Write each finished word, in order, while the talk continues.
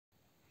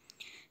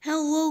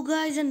Hello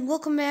guys and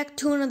welcome back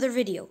to another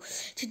video.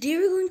 Today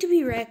we're going to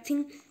be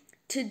reacting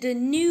to the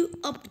new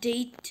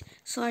update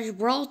 /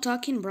 Brawl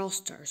Talk in Brawl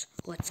Stars.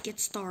 Let's get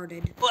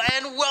started.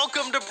 And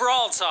welcome to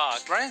Brawl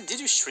Talk. Ryan, did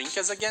you shrink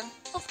us again?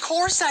 Of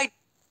course I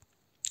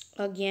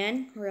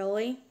Again?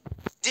 Really?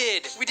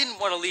 did. We didn't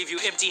want to leave you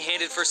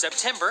empty-handed for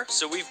September,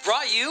 so we've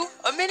brought you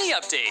a mini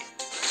update.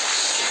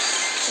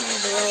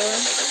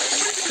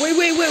 Wait,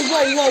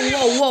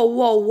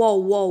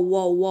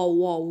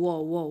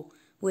 whoa.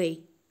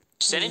 Wait.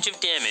 Percentage of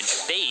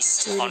damage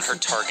based on her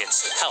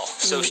target's health.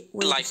 So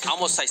Like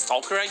almost a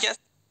stalker, I guess?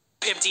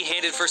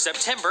 empty-handed for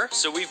September,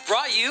 so we've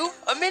brought you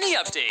a mini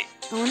update.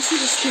 I want to see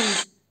the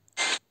skins.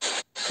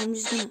 I'm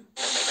just gonna...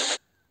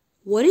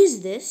 What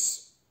is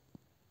this?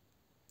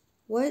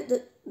 What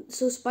the...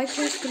 So Spike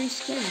has 3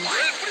 skins.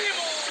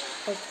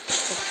 Okay.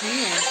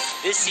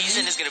 This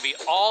season is going to be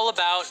all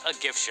about a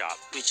gift shop.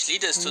 Which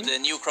leads us to the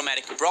new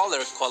chromatic brawler,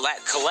 Colette.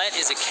 Colette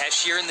is a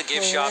cashier in the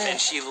gift shop, and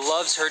she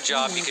loves her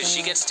job because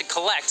she gets to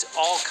collect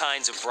all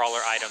kinds of brawler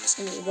items.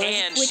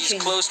 And she's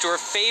close to her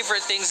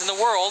favorite things in the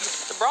world,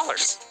 the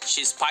brawlers.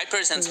 She's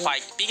Piper's and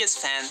Spike's biggest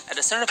fan. At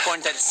a certain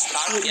point that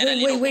starts to get a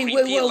Wait, little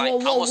creepy,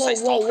 like almost a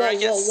stalker, I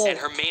guess. And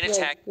her main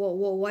attack... Whoa,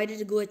 why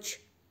did it glitch?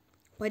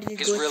 Why did it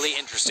glitch? Is really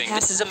interesting.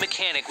 This is a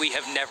mechanic we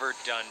have never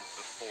done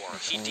before.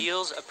 She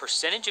deals a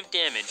percentage of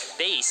damage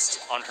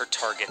based on her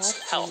target's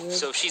health.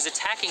 So if she's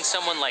attacking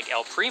someone like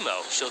El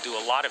Primo, she'll do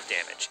a lot of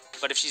damage.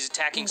 But if she's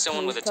attacking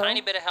someone with a tiny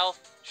bit of health,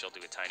 she'll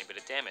do a tiny bit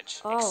of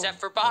damage. Except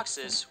for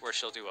boxes, where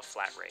she'll do a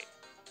flat rate.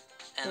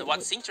 And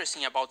what's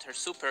interesting about her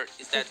super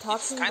is that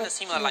it's kind of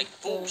similar like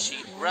Bull.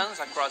 She runs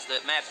across the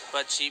map,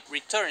 but she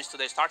returns to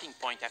the starting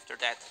point after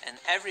that. And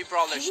every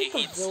brawler she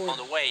hits on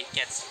the way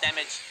gets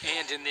damage.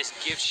 And in this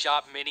gift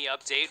shop mini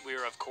update,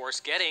 we're of course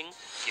getting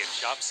gift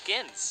shop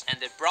skins. And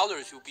the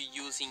brawlers will be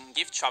using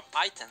gift shop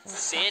items.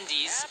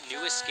 Sandy's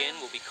newest skin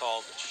will be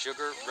called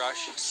Sugar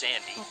Rush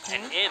Sandy.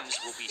 And M's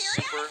will be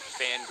Super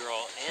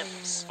Fangirl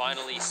M's.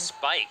 Finally,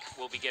 Spike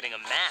will be getting a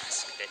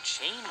mask that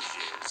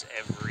changes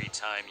every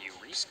time you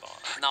respawn.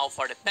 Now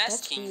for the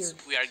best skins,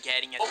 we are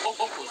getting a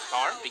Focus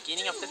Star,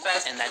 beginning of the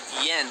best, and at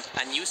the end,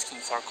 a new skin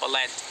for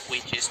Colette,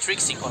 which is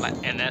Trixie Colette.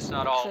 And that's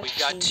not all. We've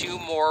got 2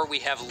 more. We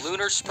have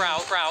Lunar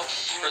Sprout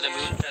for the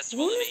Moon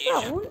Festival in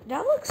Asia.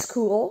 That looks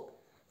cool.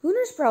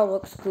 Lunar Sprout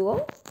looks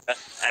cool.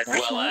 As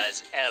well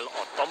as El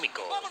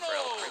Atomico for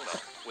El Primo,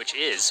 which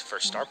is for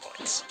star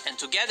points. And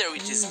together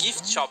with this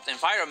gift shop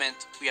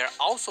environment, we are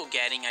also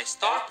getting a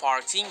Star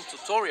Park team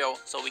tutorial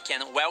so we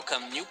can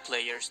welcome new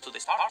players to the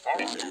Star Park.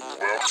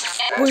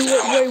 Wait,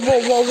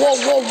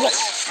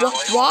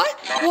 what?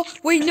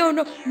 Wait,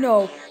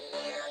 no.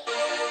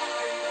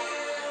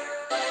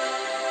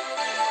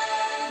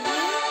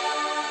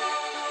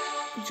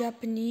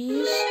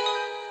 Japanese?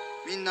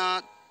 みん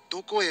な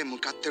どこへ向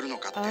かってるの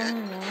かって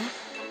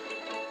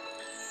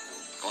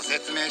ご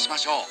説明しま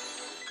しょう。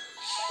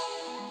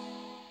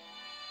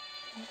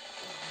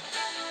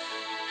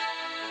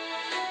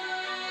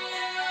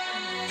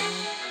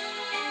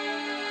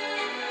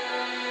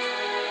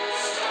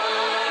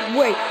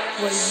Wait.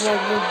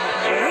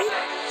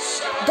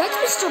 That's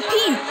Mr. P.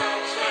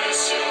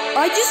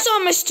 I just saw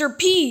Mr.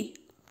 P.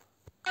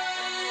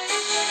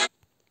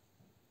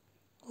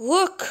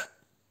 Look.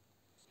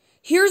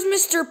 Here's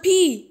Mr.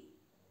 P.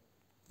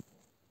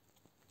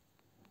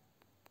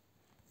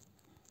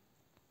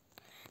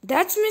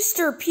 That's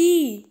Mr.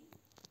 P.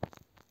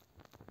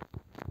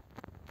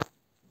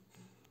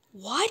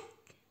 What?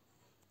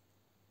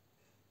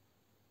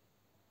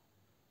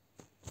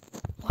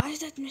 Why is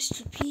that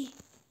Mr. P?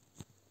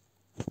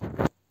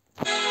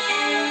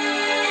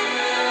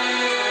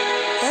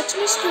 That's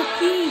Mr.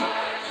 P.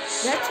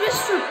 That's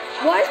Mr.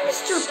 Why is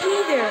Mr. P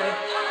there?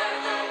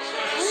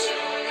 What?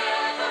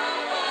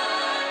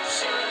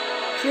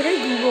 Should I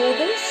Google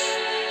this?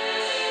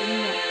 No,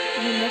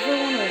 you never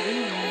want to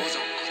read. どうぞ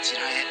こちら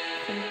へ。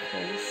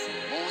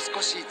もう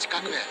少し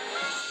近くへ。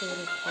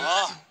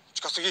ああ、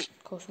近すぎ。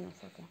投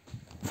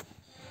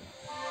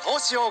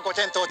資をご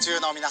検討中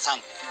の皆さん、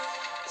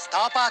スタ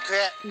ーパーク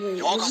へ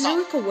ようこそ。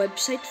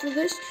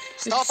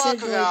スターパー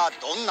クが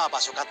どんな場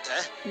所かって？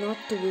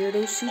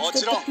も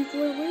ちろんユ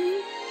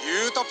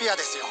ートピア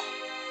ですよ。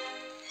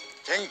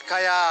喧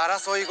嘩や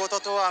争い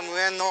事とは無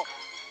縁の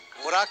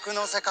娯楽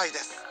の世界で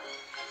す。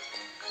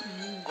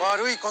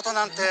悪いこと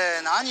なんて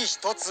何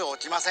一つ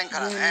起きませんか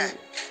らね。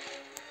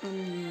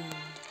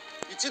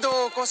一度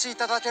お越しい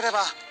ただけれ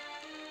ば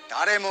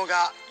誰も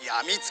が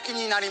病みつき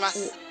になりま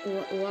す。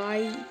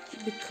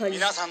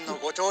皆さんの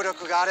ご協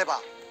力があれ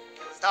ば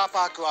スター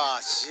パーク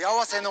は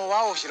幸せの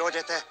輪を広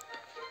げて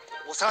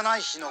幼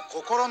い日の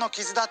心の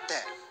傷だって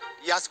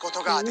癒すこ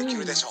とができ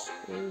るでしょ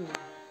う。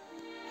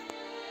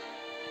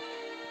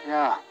い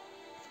やあ、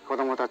子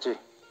供たち。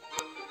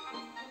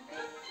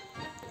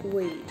お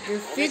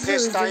見せ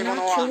したいも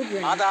のは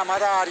まだま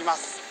だありま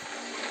す。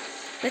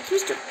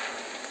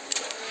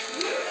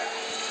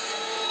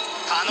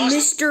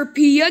Mr.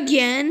 P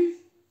again.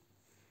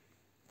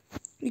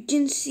 You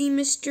can see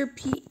Mr.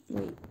 P.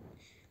 Wait.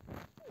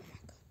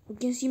 We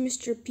can see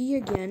Mr. P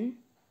again.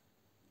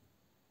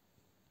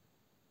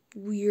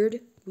 Weird.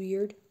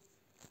 Is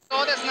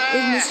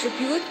Mr.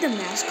 P like the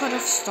mascot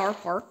of Star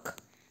Park?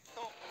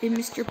 Is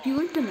Mr. P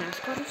like the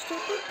mascot of Star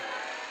Park?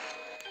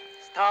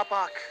 スターパ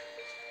ーク、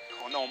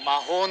この魔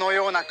法の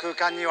ような空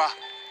間には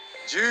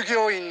従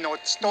業員の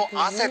血と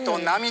汗と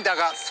涙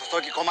が注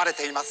ぎ込まれ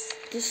ています。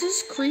 This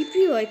is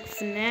creepy like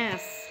FNAF.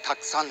 た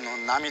くさんの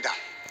涙、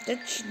 That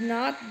should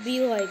not be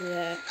like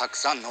that. たく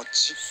さんの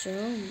血。 So...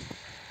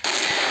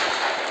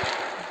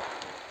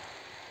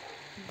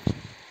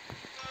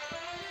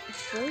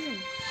 It's frozen.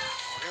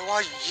 これ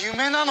は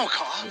夢なの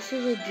か？ This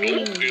is a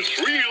dream.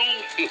 It's real.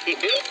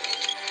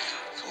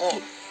 そ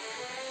う。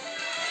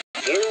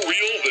 More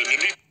real than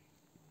anything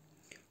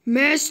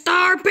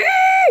Mr. P!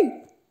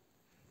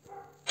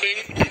 you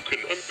can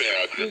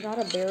imagine. We got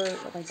a bear like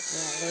Brawler.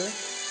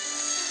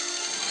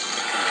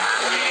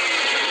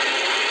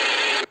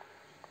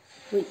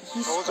 Wait,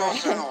 he's 想像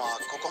するのは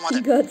ここま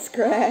He で。 got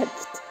scratched.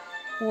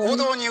 行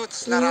動に移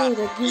すなら Ew,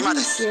 that gives 今 me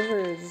です。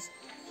 shivers.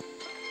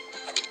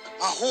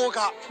 魔法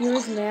が、 Here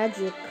is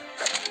magic.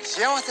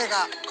 幸せ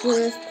がここ Here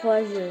に。 is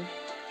pleasure.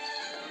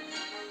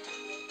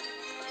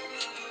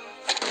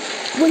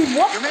 Wait,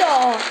 what 夢が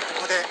the?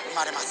 ここで生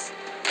まれます。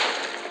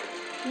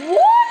 What?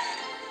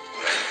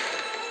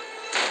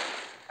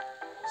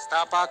 スタ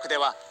ーパークで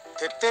は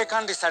徹底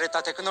管理され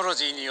たテクノロ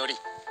ジーにより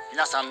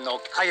皆さんの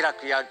快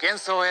楽や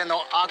幻想への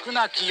飽く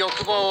なき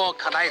欲望を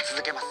叶え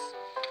続けます。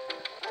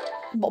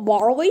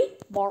 Barley?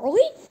 Barley?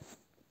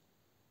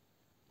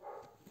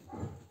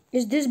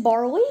 Is this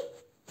barley?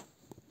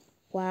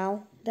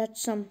 Wow,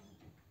 that's some.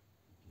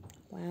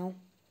 Wow.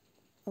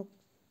 Oh,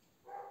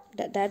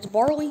 that's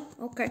barley.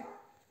 Okay.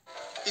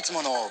 いつ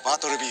ものバ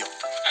ートルビーを。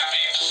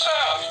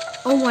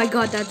 Oh my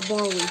god, that's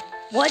barley.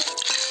 What?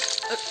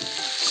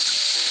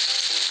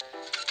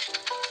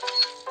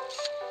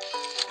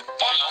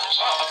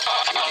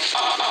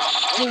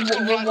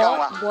 1年間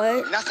は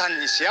What? 皆さん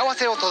に幸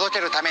せを届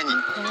けるために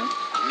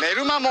寝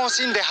る間も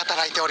惜しんで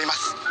働いておりま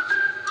す。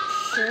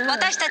 Sure.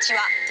 私たちは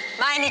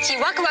毎日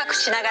ワクワク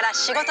しながら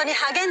仕事に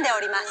励んでお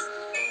ります。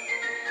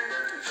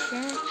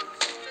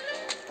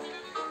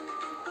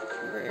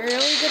 Really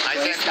good 最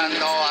先 place. 端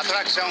のアト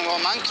ラクションを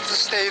満喫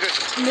している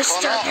この Mr.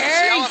 幸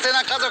Harry せ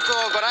な家族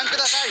をご覧く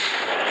ださい。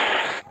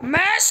 Mr.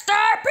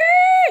 P!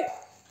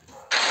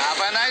 Have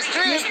a nice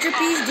dream! Mr.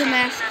 P's the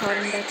mascot,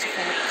 and that's a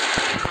fact.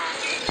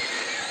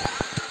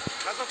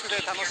 家族で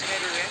楽しめ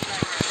る園内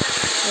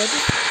What?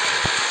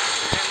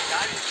 第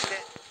一で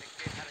設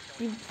計されて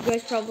おります。 You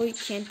guys probably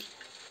can't.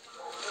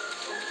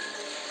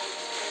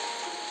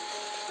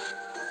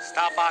 ス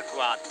ターパーク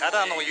はた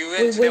だの遊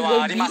Wait, 園地で wait, は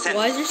あ wait. りません。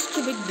 Why is there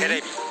such a big テレ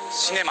bee? ビ、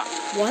シネマ、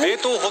 What? 冷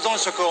凍保存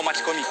食を巻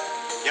き込み、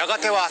やが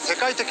ては世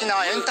界的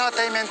なエンター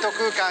テインメント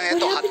空間へ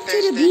と What 発 happened 展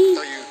to し the てい bee? く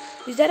という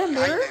Is that a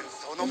概 mirror 念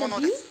その in も a の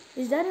bee? です。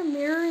 Is that a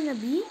mirror in a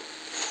bee?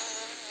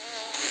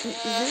 Is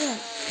that a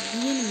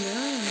bee in a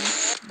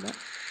mirror? What?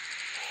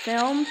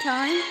 Film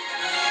time?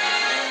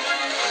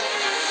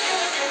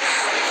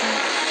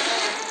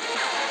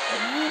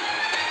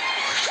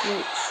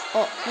 Wait.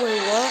 Oh,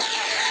 wait, what?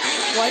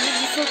 Why did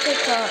this look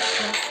like a...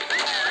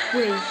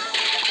 Wait.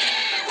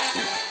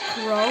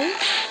 Crow?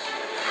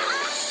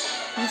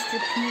 Mr.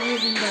 P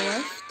was in the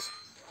left.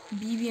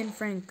 BB and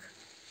Frank.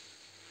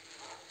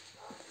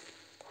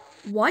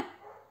 What?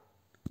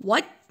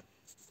 What?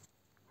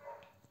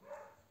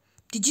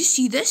 Did you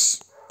see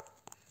this?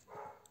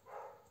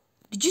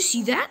 Did you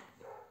see that?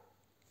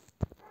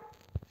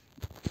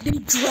 They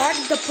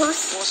dragged the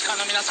person. 投資家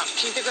の皆さん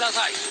聞いてくだ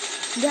さい。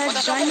 That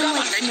私はもう我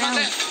dynamite 慢できま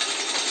せん。 smell.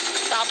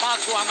 スターパ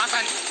ークはま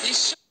さに一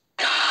瞬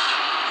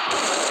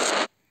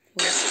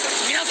で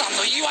す皆さん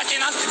の言い訳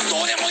なんて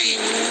どうでもいい。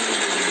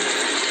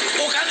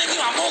お金に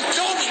はもう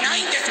興味な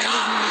いんですか？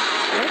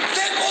成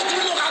功す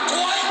るのが怖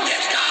いんで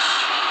すか？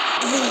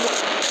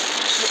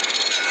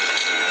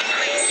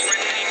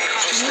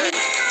そして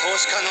投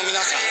資家の皆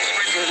さん、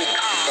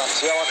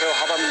幸せを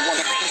阻むも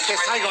の、そして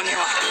最後に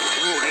は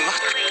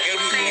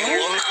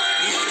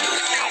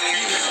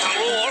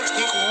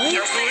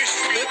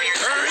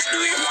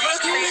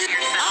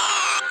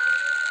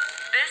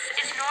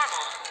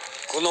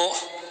この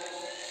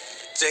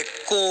絶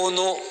好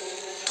の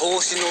投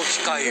資の機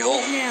会を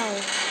Right now.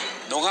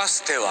 逃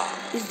す手は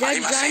Is あ that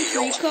りません Giant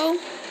よ。 Rico?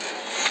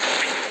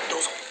 ど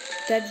うぞ。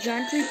 That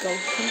Giant Rico.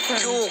 今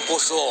Confirmed. 日こ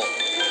そ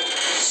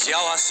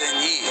幸せに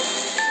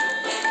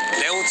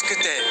値をつけ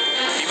て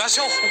みまし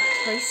ょう。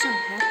 Place I'm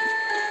happy.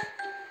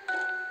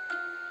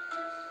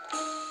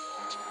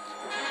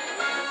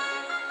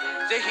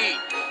 ぜひ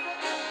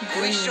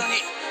ご一緒に。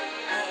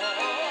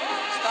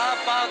スタ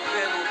ーパーク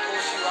への投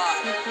資は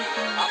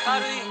明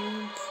るい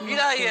未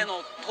来へ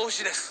の投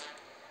資です。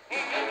未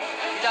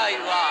来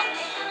は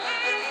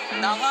流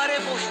れ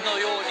星の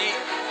ように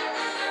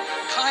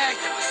輝いて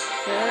ます。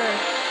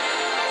 Sure.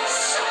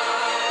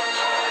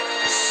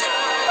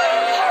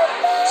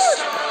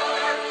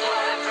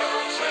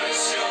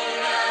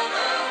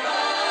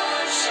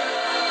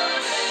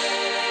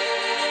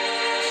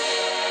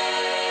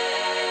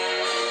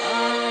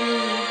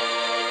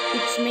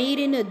 It's made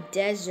in a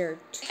desert.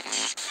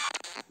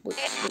 Wait.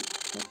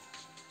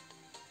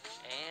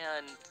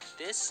 And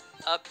This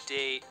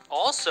update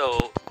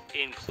also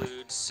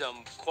includes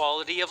some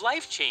quality of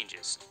life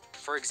changes.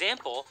 For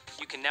example,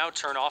 you can now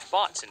turn off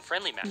bots in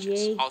friendly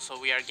matches. Yay. Also,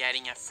 we are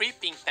getting a free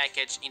pink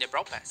package in the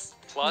Brawl Pass.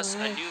 Plus,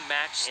 a new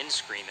match end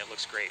screen that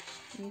looks great.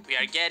 We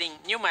are getting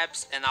new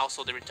maps and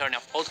also the return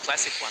of old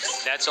classic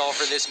ones. That's all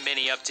for this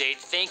mini update.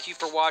 Thank you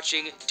for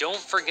watching. Don't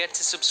forget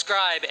to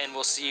subscribe, and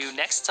we'll see you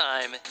next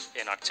time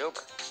in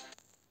October.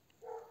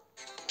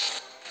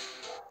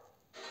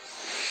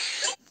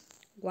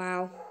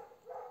 Wow.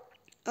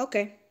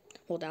 Okay.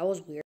 Well, that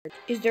was weird.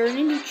 Is there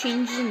any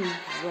changes in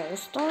Brawl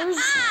Stars?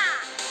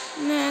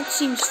 Nah, it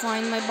seems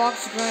fine. My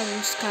box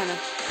grinding's kinda...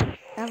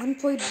 I haven't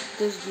played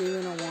this game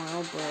in a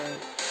while, but...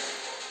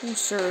 I'm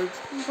sure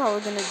I'm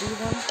probably gonna do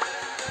them.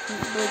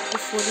 Like,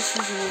 before the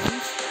season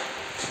ends.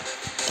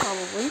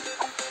 Probably.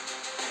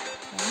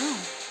 Wow.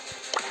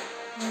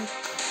 Like...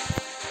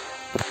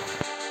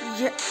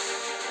 Yeah.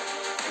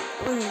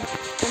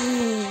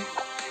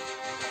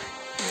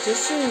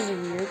 This is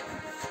weird.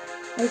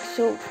 Like,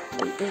 so,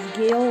 wait, is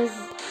Gale's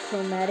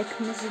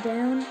chromaticness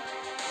down?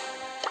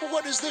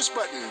 What does this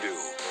button do?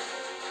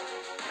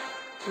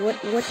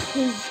 What's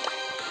his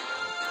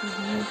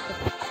name?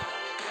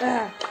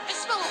 Ah. I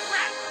smell a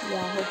rat! Yeah,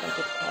 I hope I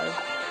get card.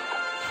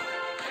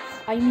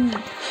 I mean,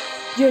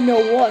 you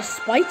know what?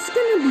 Spike's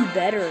gonna be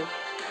better.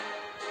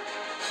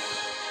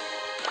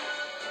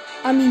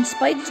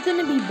 Spike's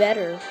gonna be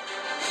better.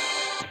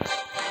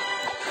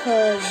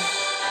 Cause,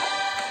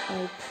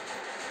 like,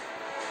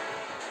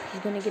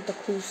 he's gonna get the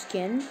cool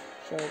skin.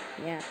 So,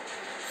 yeah.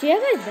 So, yeah,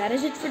 guys, that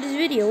is it for this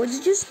video. It's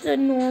just a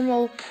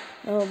normal,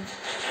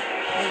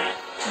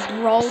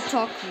 Brawl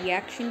Talk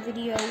reaction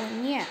video,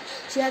 and yeah.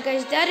 So yeah,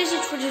 guys, that is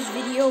it for this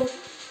video.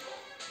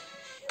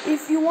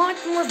 If you want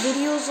more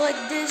videos like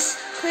this,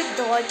 click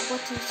the like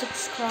button,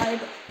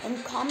 subscribe,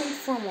 and comment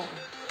for more.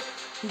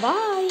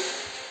 Bye!